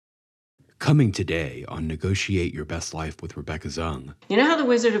Coming today on Negotiate Your Best Life with Rebecca Zung. You know how the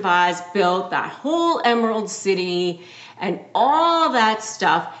Wizard of Oz built that whole Emerald City and all that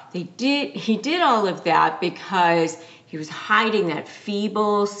stuff? He did all of that because he was hiding that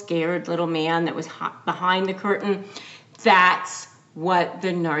feeble, scared little man that was behind the curtain. That's what the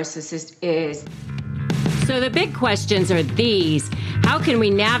narcissist is. So the big questions are these. How can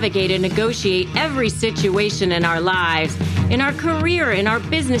we navigate and negotiate every situation in our lives, in our career, in our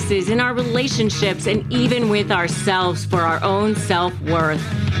businesses, in our relationships, and even with ourselves for our own self-worth?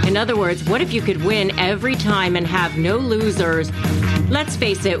 In other words, what if you could win every time and have no losers? Let's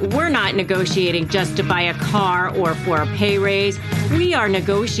face it, we're not negotiating just to buy a car or for a pay raise. We are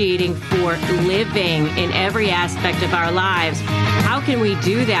negotiating for living in every aspect of our lives. How can we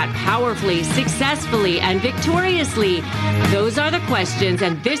do that powerfully, successfully, and victoriously? Those are the questions,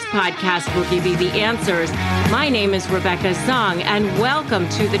 and this podcast will give you the answers. My name is Rebecca Zung, and welcome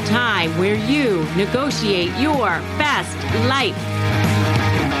to the time where you negotiate your best life.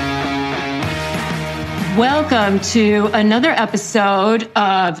 Welcome to another episode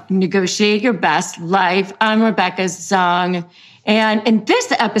of Negotiate Your Best Life. I'm Rebecca Zung. And in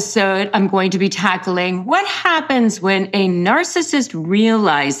this episode, I'm going to be tackling what happens when a narcissist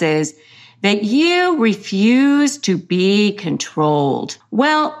realizes that you refuse to be controlled.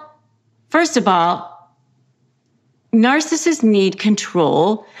 Well, first of all, narcissists need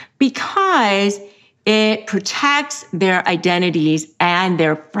control because it protects their identities and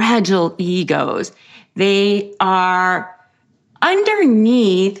their fragile egos. They are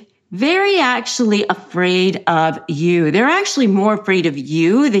underneath very actually afraid of you. They're actually more afraid of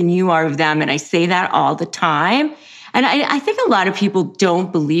you than you are of them. And I say that all the time. And I think a lot of people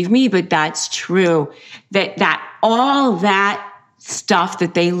don't believe me, but that's true. That all that stuff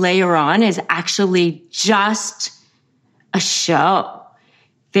that they layer on is actually just a show.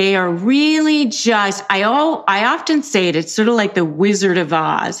 They are really just, I often say it's sort of like the Wizard of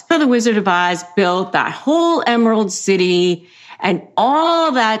Oz. So the Wizard of Oz built that whole Emerald City and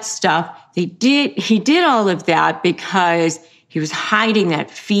all that stuff. He did all of that because he was hiding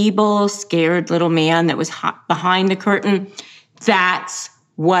that feeble, scared little man that was behind the curtain. That's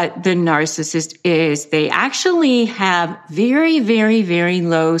what the narcissist is. They actually have very, very, very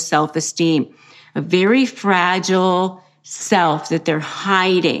low self-esteem, a very fragile self that they're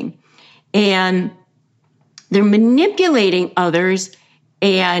hiding. And they're manipulating others,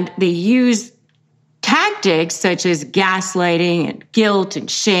 and they use tactics such as gaslighting and guilt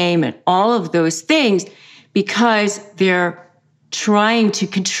and shame and all of those things because they're trying to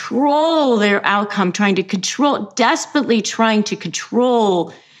control their outcome, desperately trying to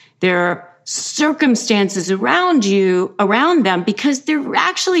control their circumstances around them, because they're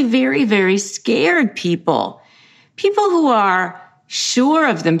actually very, very scared people. People who are sure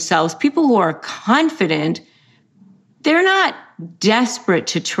of themselves, people who are confident, they're not desperate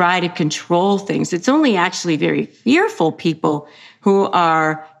to try to control things. It's only actually very fearful people who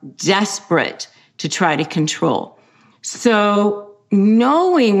are desperate to try to control. So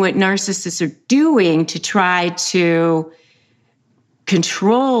knowing what narcissists are doing to try to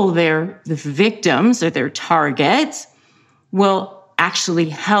control the victims or their targets will actually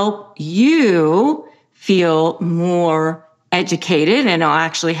help you feel more educated, and it'll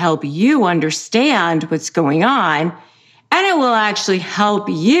actually help you understand what's going on. And it will actually help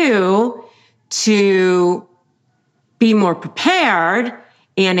you to be more prepared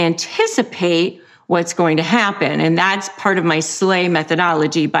and anticipate what's going to happen. And that's part of my SLAY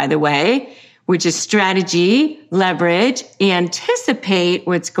methodology, by the way, which is strategy, leverage, anticipate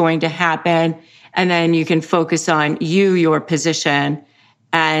what's going to happen. And then you can focus on your position,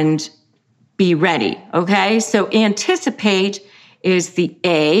 and be ready, okay? So anticipate is the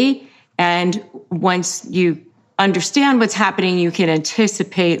A, and once you understand what's happening, you can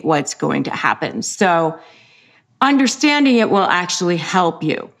anticipate what's going to happen. So understanding it will actually help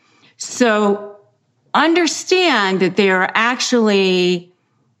you. So understand that they are actually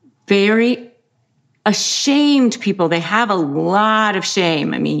very ashamed people. They have a lot of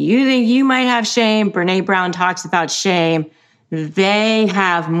shame. I mean, you think you might have shame. Brene Brown talks about shame. They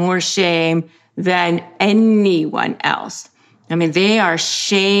have more shame than anyone else. I mean, they are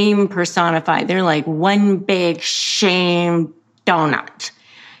shame personified. They're like one big shame donut.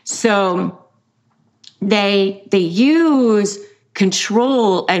 So they use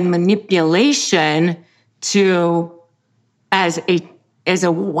control and manipulation as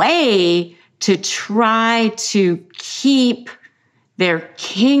a way to try to keep their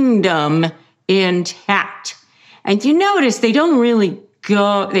kingdom intact. And you notice they don't really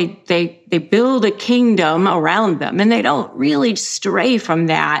they build a kingdom around them, and they don't really stray from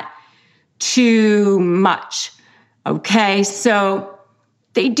that too much. Okay, so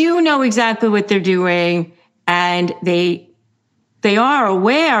they do know exactly what they're doing, and they are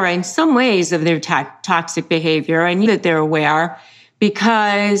aware in some ways of their toxic behavior. I know that they're aware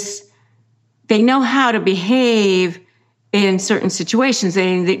because they know how to behave in certain situations.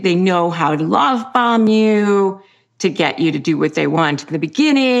 They know how to love bomb you to get you to do what they want in the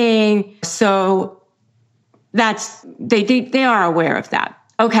beginning. So they are aware of that.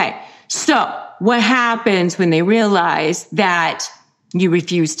 Okay, so what happens when they realize that you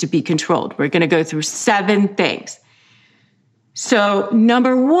refuse to be controlled? We're going to go through 7 things. So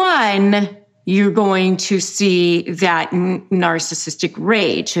number 1, you're going to see that narcissistic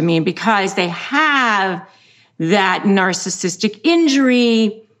rage. I mean, because they have that narcissistic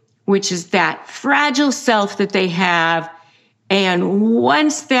injury, which is that fragile self that they have. And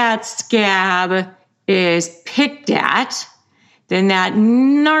once that scab is picked at, then that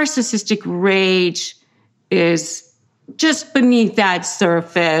narcissistic rage is just beneath that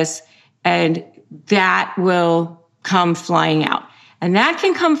surface, and that will come flying out. And that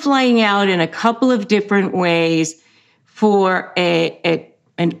can come flying out in a couple of different ways. For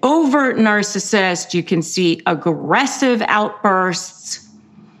an overt narcissist, you can see aggressive outbursts.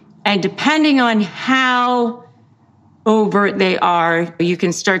 And depending on how overt they are, you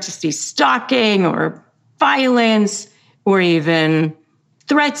can start to see stalking or violence, or even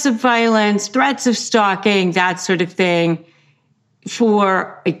threats of violence, threats of stalking, that sort of thing.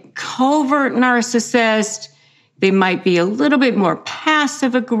 For a covert narcissist, they might be a little bit more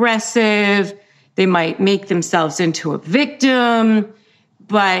passive aggressive. They might make themselves into a victim,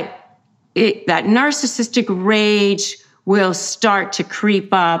 but that narcissistic rage will start to creep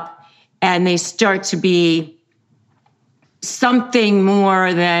up, and they start to be something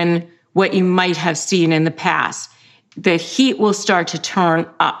more than what you might have seen in the past. The heat will start to turn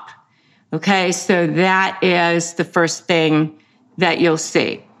up. Okay, so that is the first thing that you'll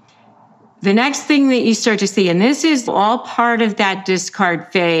see. The next thing that you start to see, and this is all part of that discard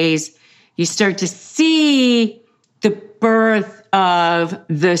phase, you start to see the birth of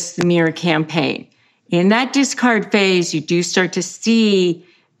the smear campaign. In that discard phase, you do start to see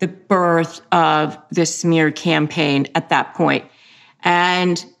the birth of the smear campaign at that point.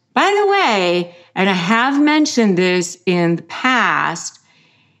 And by the way, and I have mentioned this in the past,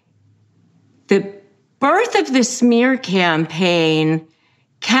 the birth of the smear campaign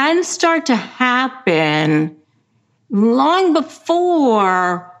can start to happen long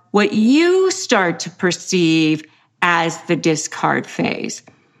before what you start to perceive as the discard phase.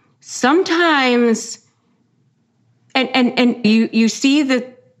 Sometimes, and you see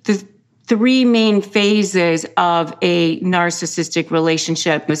the 3 main phases of a narcissistic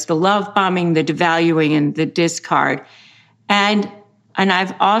relationship. It's the love bombing, the devaluing, and the discard. And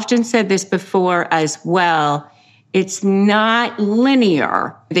I've often said this before as well, it's not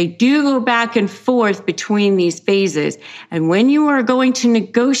linear. They do go back and forth between these phases. And when you are going to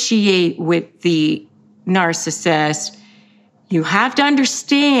negotiate with the narcissist, you have to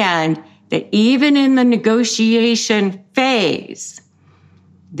understand that even in the negotiation phase,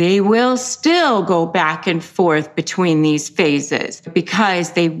 they will still go back and forth between these phases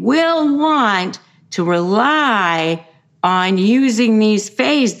because they will want to rely on using these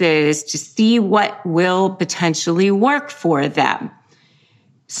phases to see what will potentially work for them.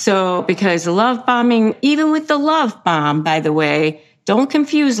 So, because love bombing, even with the love bomb, by the way, don't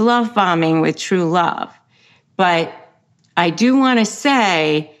confuse love bombing with true love. But I do want to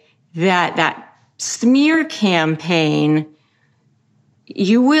say that that smear campaign,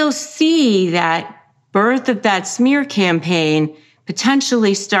 you will see that birth of that smear campaign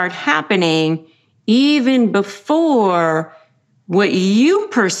potentially start happening even before what you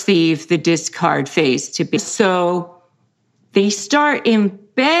perceive the discard phase to be. So they start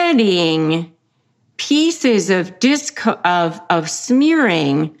embedding pieces of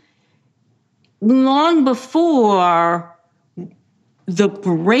smearing long before the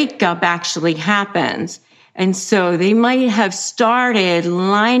breakup actually happens. And so they might have started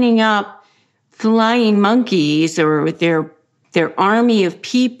lining up flying monkeys or their army of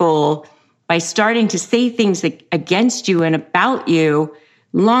people by starting to say things against you and about you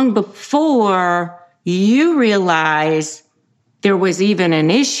long before you realize there was even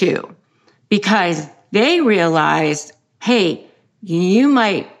an issue, because they realized, hey, you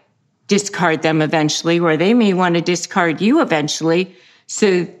might discard them eventually, or they may want to discard you eventually.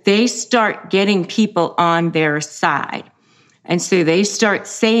 So they start getting people on their side. And so they start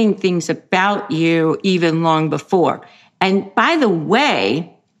saying things about you even long before. And by the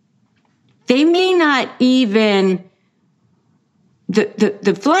way, they may not even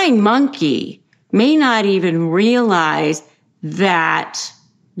the flying monkey may not even realize that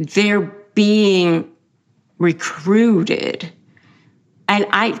they're being recruited. And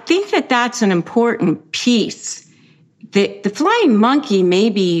I think that that's an important piece. The flying monkey may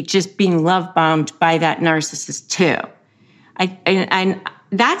be just being love bombed by that narcissist too. And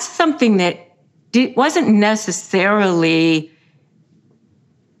that's something that wasn't necessarily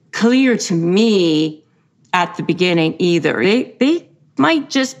clear to me at the beginning either. They might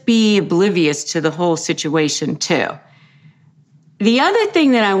just be oblivious to the whole situation too. The other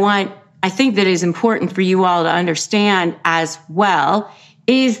thing that I think that is important for you all to understand as well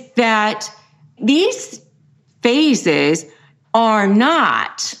is that these phases are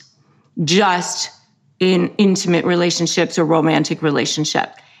not just in intimate relationships or romantic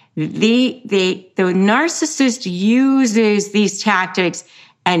relationships. The narcissist uses these tactics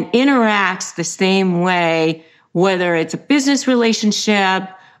and interacts the same way, whether it's a business relationship,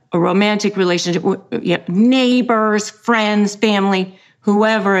 a romantic relationship, neighbors, friends, family,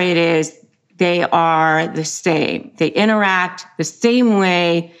 whoever it is, they are the same. They interact the same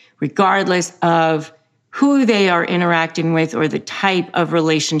way, regardless of who they are interacting with or the type of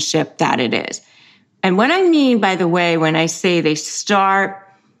relationship that it is. And what I mean, by the way, when I say they start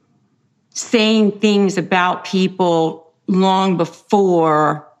saying things about people long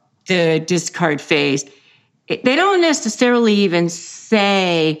before the discard phase, they don't necessarily even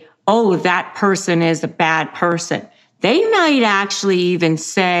say, oh, that person is a bad person. They might actually even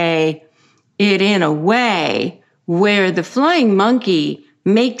say it in a way where the flying monkey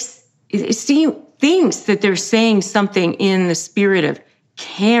thinks that they're saying something in the spirit of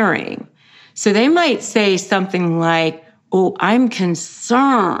caring. So they might say something like, oh, I'm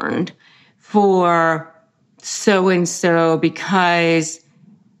concerned for so-and-so because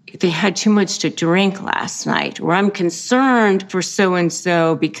they had too much to drink last night, or I'm concerned for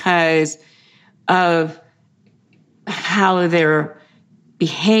so-and-so because of how they're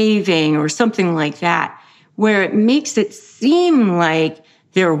behaving or something like that, where it makes it seem like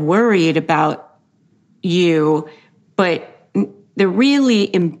they're worried about you, but they're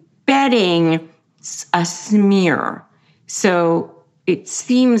really embedding a smear. So it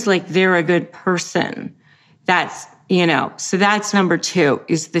seems like they're a good person. So that's number 2,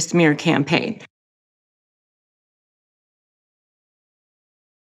 is the smear campaign.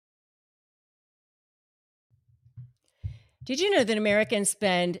 Did you know that Americans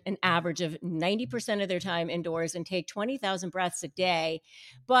spend an average of 90% of their time indoors and take 20,000 breaths a day?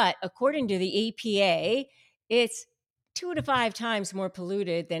 But according to the EPA, it's 2 to 5 times more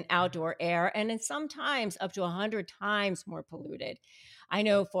polluted than outdoor air, and sometimes up to 100 times more polluted. I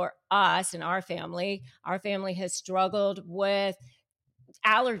know for us and our family has struggled with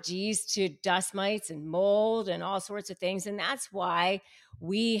allergies to dust mites and mold and all sorts of things. And that's why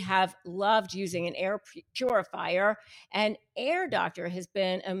we have loved using an air purifier. And Air Doctor has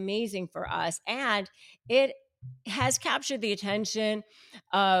been amazing for us. And it has captured the attention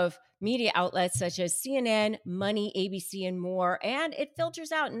of media outlets such as CNN, Money, ABC, and more. And it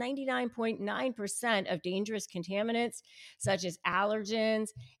filters out 99.9% of dangerous contaminants such as allergens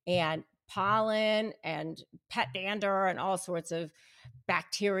and pollen and pet dander and all sorts of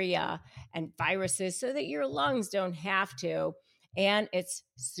bacteria and viruses so that your lungs don't have to. And it's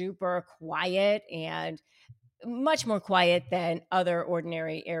super quiet and much more quiet than other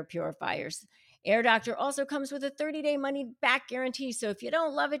ordinary air purifiers. Air Doctor also comes with a 30-day money-back guarantee. So if you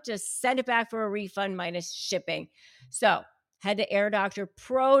don't love it, just send it back for a refund minus shipping. So head to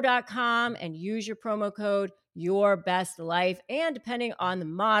airdoctorpro.com and use your promo code YourBestLife. And depending on the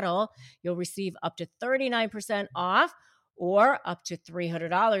model, you'll receive up to 39% off or up to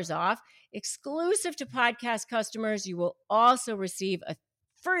 $300 off. Exclusive to podcast customers, you will also receive a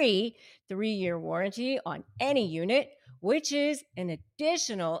free 3-year warranty on any unit, which is an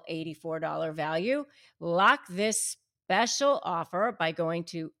additional $84 value. Lock this special offer by going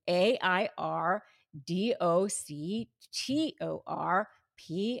to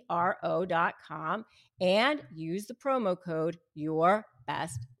AIRDOCTORPRO.com and use the promo code YourBestLife.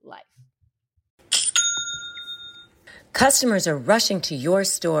 Customers are rushing to your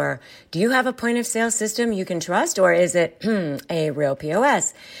store. Do you have a point of sale system you can trust, or is it a real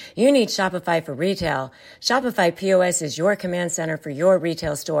POS? You need Shopify for retail. Shopify POS is your command center for your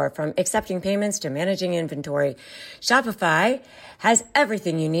retail store, from accepting payments to managing inventory. Shopify has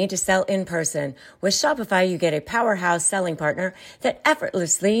everything you need to sell in person. With Shopify, you get a powerhouse selling partner that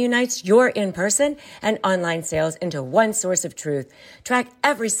effortlessly unites your in-person and online sales into one source of truth. Track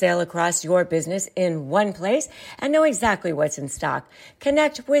every sale across your business in one place and know exactly exactly what's in stock.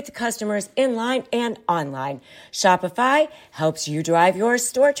 Connect with customers inline and online. Shopify helps you drive your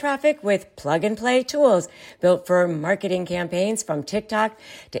store traffic with plug-and-play tools built for marketing campaigns from TikTok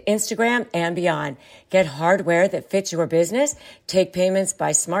to Instagram and beyond. Get hardware that fits your business, take payments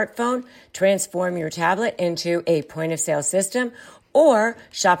by smartphone, transform your tablet into a point-of-sale system, or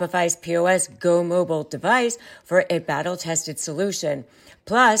Shopify's POS Go mobile device for a battle-tested solution.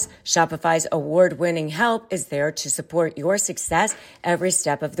 Plus, Shopify's award-winning help is there to support your success every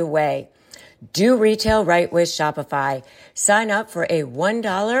step of the way. Do retail right with Shopify. Sign up for a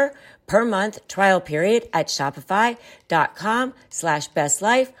 $1 per month trial period at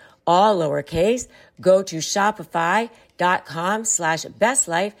shopify.com/bestlife, all lowercase. Go to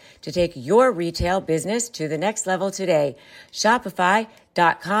shopify.com/bestlife to take your retail business to the next level today.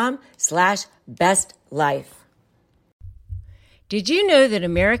 Shopify.com/bestlife. Did you know that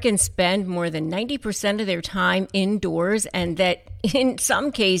Americans spend more than 90% of their time indoors, and that in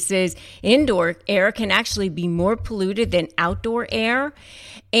some cases, indoor air can actually be more polluted than outdoor air?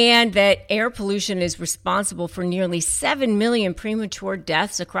 And that air pollution is responsible for nearly 7 million premature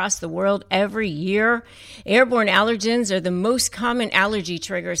deaths across the world every year. Airborne allergens are the most common allergy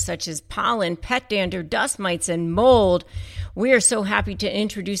triggers, such as pollen, pet dander, dust mites, and mold. We are so happy to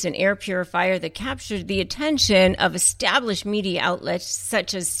introduce an air purifier that captured the attention of established media outlets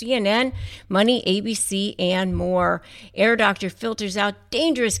such as CNN, Money, ABC, and more. Air Doctor filters out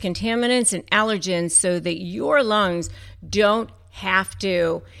dangerous contaminants and allergens so that your lungs don't have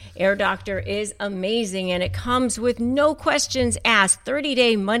to. Air Doctor is amazing, and it comes with no questions asked,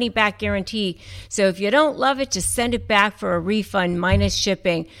 30-day money-back guarantee. So if you don't love it, just send it back for a refund minus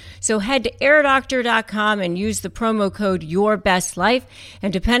shipping. So head to airdoctor.com and use the promo code YourBestLife,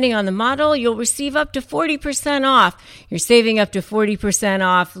 and depending on the model, you'll receive up to 40% off. You're saving up to 40%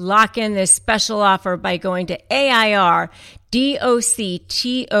 off. Lock in this special offer by going to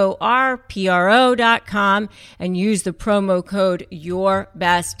AIRDOCTORPRO.com and use the promo code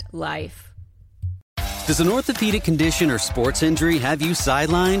YourBestLife. Does an orthopedic condition or sports injury have you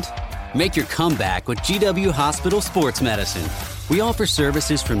sidelined? Make your comeback with GW Hospital Sports Medicine. We offer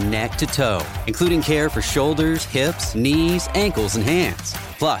services from neck to toe, including care for shoulders, hips, knees, ankles, and hands.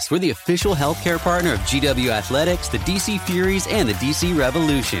 Plus, we're the official healthcare partner of GW Athletics, the DC Furies, and the DC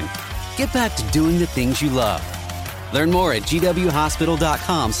Revolution. Get back to doing the things you love. Learn more at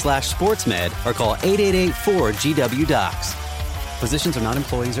gwhospital.com/sportsmed or call 888-4GW-DOCS. Physicians are not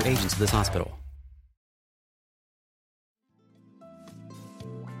employees or agents of this hospital.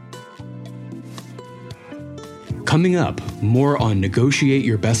 Coming up, more on Negotiate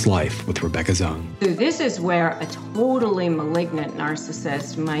Your Best Life with Rebecca Zung. So this is where a totally malignant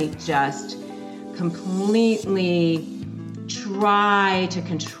narcissist might just completely try to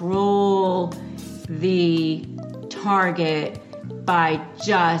control the target by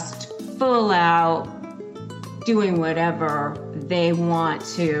just full out doing whatever they want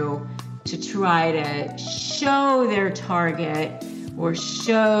to try to show their target or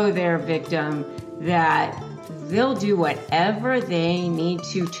show their victim that they'll do whatever they need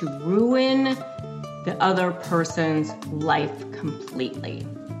to ruin the other person's life completely.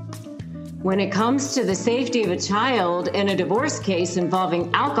 When it comes to the safety of a child in a divorce case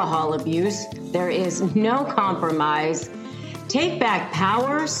involving alcohol abuse, there is no compromise. Take back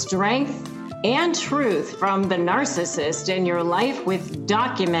power, strength, and truth from the narcissist in your life with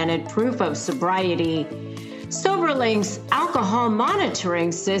documented proof of sobriety. SoberLink's alcohol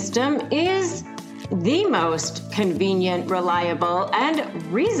monitoring system is the most convenient, reliable, and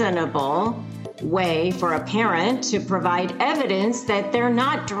reasonable way for a parent to provide evidence that they're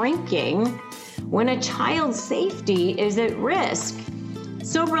not drinking when a child's safety is at risk.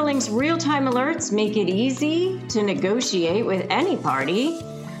 SoberLink's real-time alerts make it easy to negotiate with any party.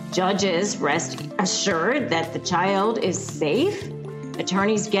 Judges rest assured that the child is safe.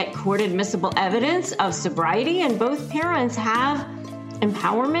 Attorneys get court-admissible evidence of sobriety, and both parents have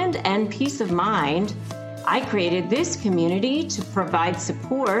empowerment and peace of mind. I created this community to provide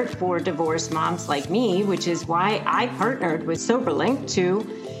support for divorced moms like me, which is why I partnered with SoberLink to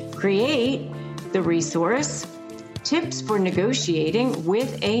create the resource, Tips for Negotiating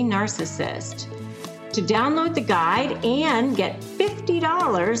with a Narcissist. To download the guide and get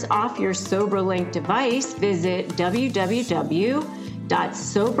 $50 off your SoberLink device, visit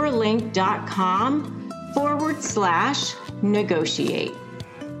www.soberlink.com/negotiate.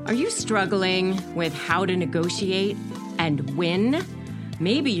 Are you struggling with how to negotiate and win?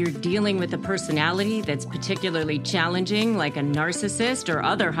 Maybe you're dealing with a personality that's particularly challenging, like a narcissist or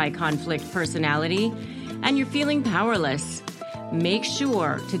other high conflict personality, and you're feeling powerless. Make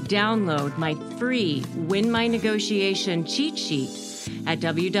sure to download my free Win My Negotiation cheat sheet at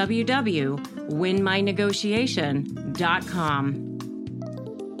www.winmynegotiation.com.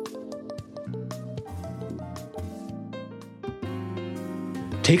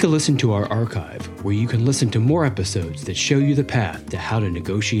 Take a listen to our archive, where you can listen to more episodes that show you the path to how to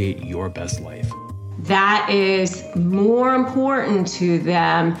negotiate your best life. That is more important to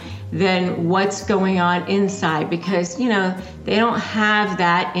them than what's going on inside, because, they don't have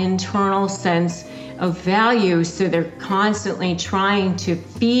that internal sense of value. So they're constantly trying to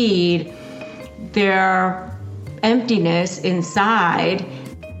feed their emptiness inside.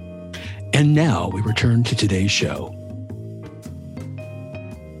 And now we return to today's show.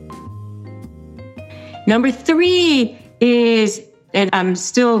 Number 3 is, and I'm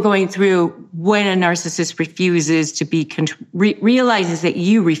still going through when a narcissist refuses to be, realizes that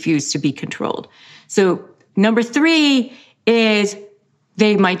you refuse to be controlled. So number 3 is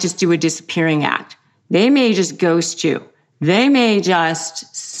they might just do a disappearing act. They may just ghost you. They may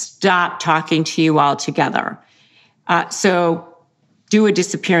just stop talking to you altogether. So do a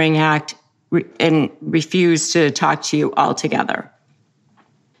disappearing act and refuse to talk to you altogether.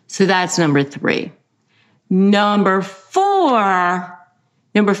 So that's number 3. Number four,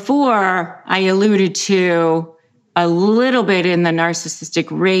 I alluded to a little bit in the narcissistic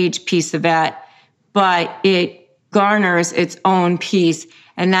rage piece of that, but it garners its own piece,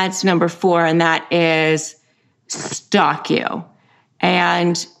 and that's number 4, and that is stalk you.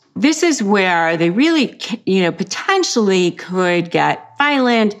 And this is where they really, potentially could get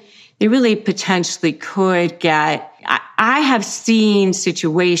violent. They really potentially could get, I have seen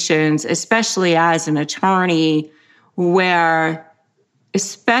situations, especially as an attorney, where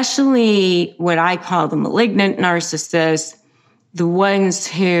especially what I call the malignant narcissists, the ones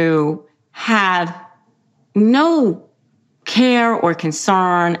who have no care or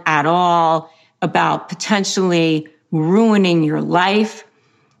concern at all about potentially ruining your life.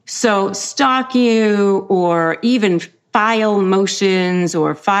 So stalk you, or even file motions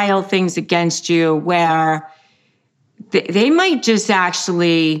or file things against you where they might just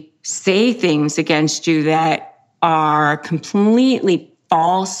actually say things against you that are completely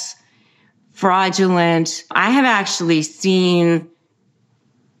false, fraudulent. I have actually seen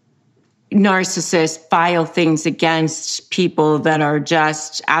narcissists file things against people that are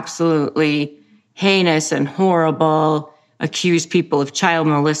just absolutely heinous and horrible, accuse people of child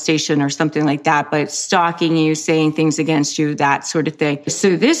molestation or something like that, but stalking you, saying things against you, that sort of thing.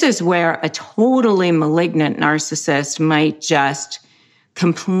 So this is where a totally malignant narcissist might just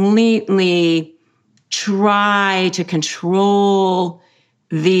completely try to control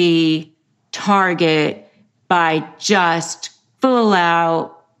the target by just full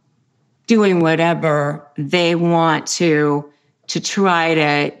out doing whatever they want to try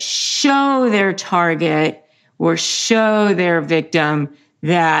to show their target or show their victim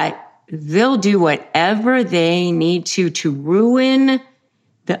that they'll do whatever they need to ruin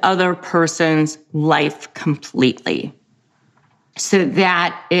the other person's life completely. So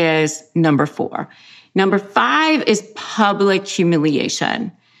that is number 4. Number 5 is public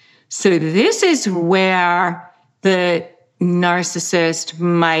humiliation. So this is where the narcissist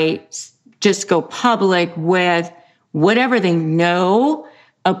might just go public with whatever they know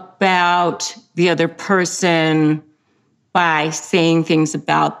about the other person by saying things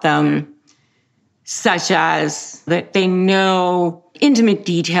about them, such as that they know intimate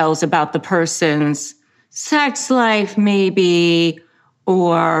details about the person's sex life, maybe,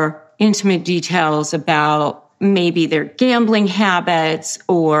 or intimate details about maybe their gambling habits,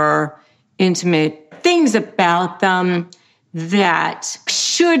 or intimate things about them that,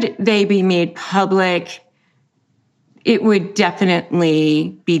 should they be made public, it would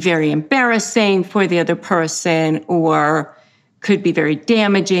definitely be very embarrassing for the other person, or could be very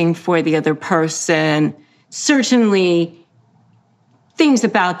damaging for the other person. Certainly things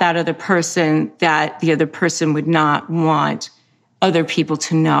about that other person that the other person would not want other people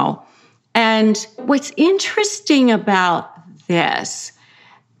to know. And what's interesting about this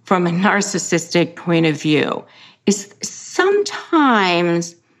from a narcissistic point of view is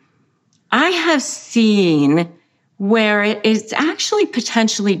sometimes I have seen where it is actually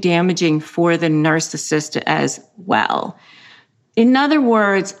potentially damaging for the narcissist as well. In other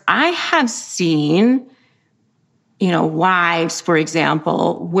words, I have seen, wives, for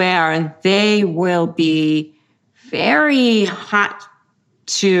example, where they will be very hot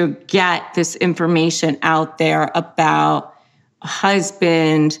to get this information out there about a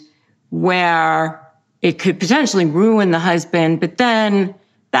husband, where it could potentially ruin the husband, but then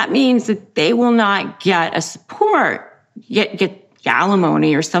that means that they will not get a support, get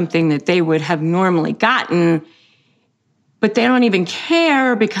alimony or something that they would have normally gotten, but they don't even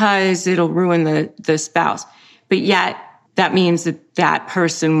care because it'll ruin the spouse. But yet that means that that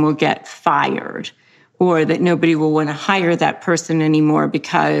person will get fired, or that nobody will want to hire that person anymore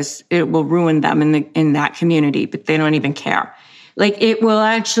because it will ruin them in that community, but they don't even care. Like, it will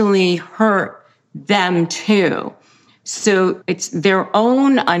actually hurt them too. So it's their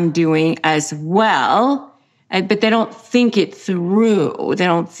own undoing as well, but they don't think it through. They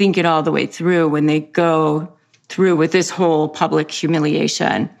don't think it all the way through when they go through with this whole public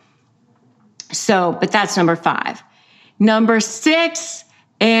humiliation. So, but that's number 5. Number 6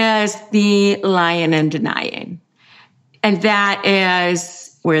 is the lying and denying. And that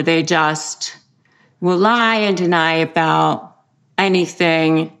is where they just will lie and deny about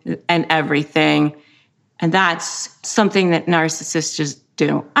anything and everything. And that's something that narcissists just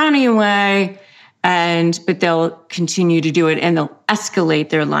do anyway. But they'll continue to do it, and they'll escalate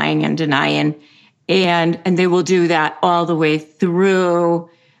their lying and denying. And they will do that all the way through.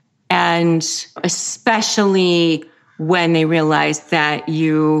 And especially when they realize that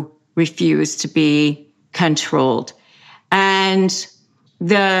you refuse to be controlled. And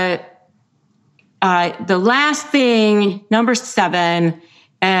the last thing, number 7,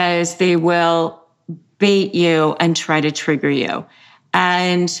 is they will bait you and try to trigger you.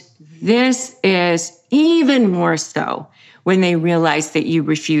 And this is even more so when they realize that you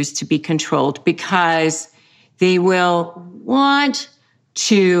refuse to be controlled, because they will want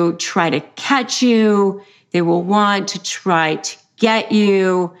to try to catch you. They will want to try to get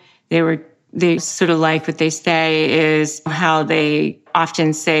you. They sort of like what they say is how they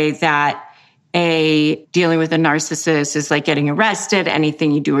often say that dealing with a narcissist is like getting arrested.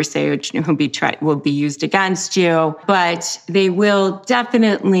 Anything you do or say will be used against you. But they will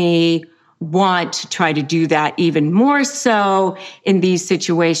definitely want to try to do that even more so in these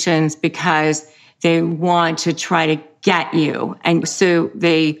situations, because they want to try to get you. And so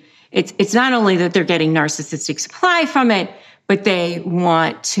it's not only that they're getting narcissistic supply from it, but they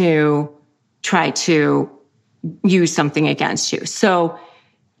want to try to use something against you. So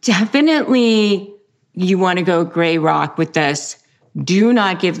definitely you want to go gray rock with this. Do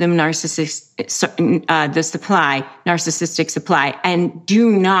not give them narcissistic supply, and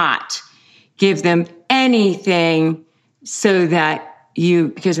do not give them anything so that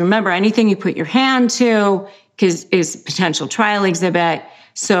because remember, anything you put your hand to is potential trial exhibit.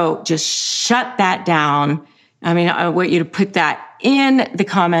 So just shut that down. I mean, I want you to put that in the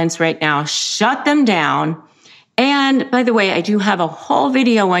comments right now. Shut them down. And by the way, I do have a whole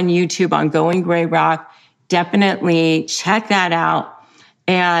video on YouTube on going gray rock. Definitely check that out.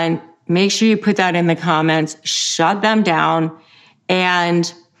 And make sure you put that in the comments. Shut them down.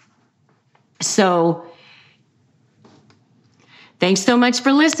 And so thanks so much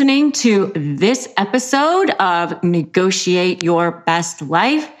for listening to this episode of Negotiate Your Best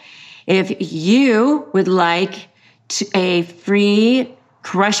Life. If you would like a free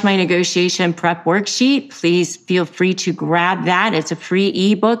Crush My Negotiation Prep Worksheet, please feel free to grab that. It's a free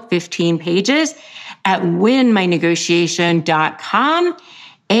ebook, 15 pages at winmynegotiation.com.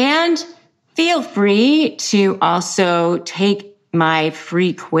 And feel free to also take my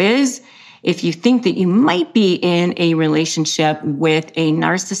free quiz if you think that you might be in a relationship with a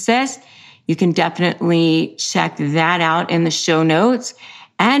narcissist. You can definitely check that out in the show notes.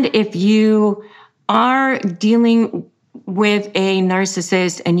 And if you are dealing with a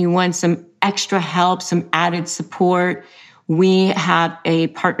narcissist and you want some extra help, some added support, we have a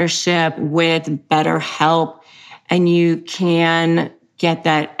partnership with BetterHelp, and you can get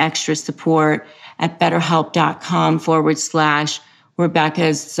that extra support at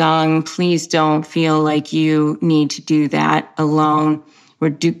betterhelp.com/Rebecca Zung. Please don't feel like you need to do that alone or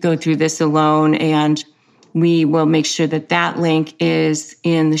go through this alone. And we will make sure that that link is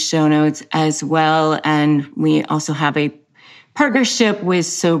in the show notes as well. And we also have a partnership with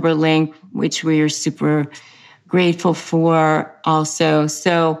SoberLink, which we are super grateful for also.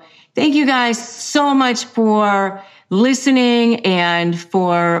 So thank you guys so much for listening and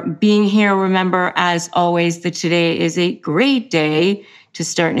for being here. Remember, as always, that today is a great day to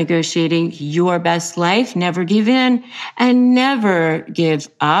start negotiating your best life. Never give in and never give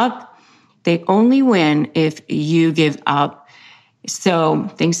up. They only win if you give up. So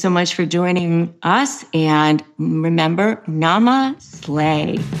thanks so much for joining us. And remember,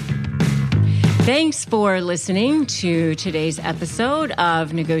 Namaste. Thanks for listening to today's episode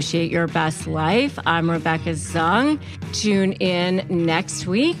of Negotiate Your Best Life. I'm Rebecca Zung. Tune in next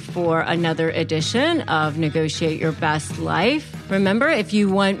week for another edition of Negotiate Your Best Life. Remember, if you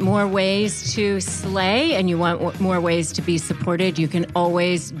want more ways to slay and you want more ways to be supported, you can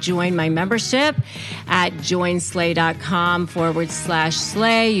always join my membership at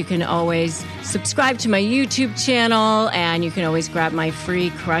joinslay.com/slay. You can always subscribe to my YouTube channel, and you can always grab my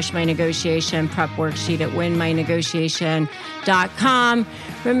free Crush My Negotiation prep worksheet at winmynegotiation.com.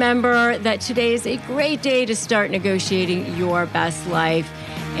 Remember that today is a great day to start negotiating your best life.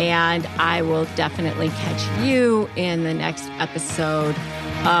 And I will definitely catch you in the next episode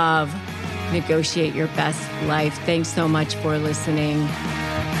of Negotiate Your Best Life. Thanks so much for listening.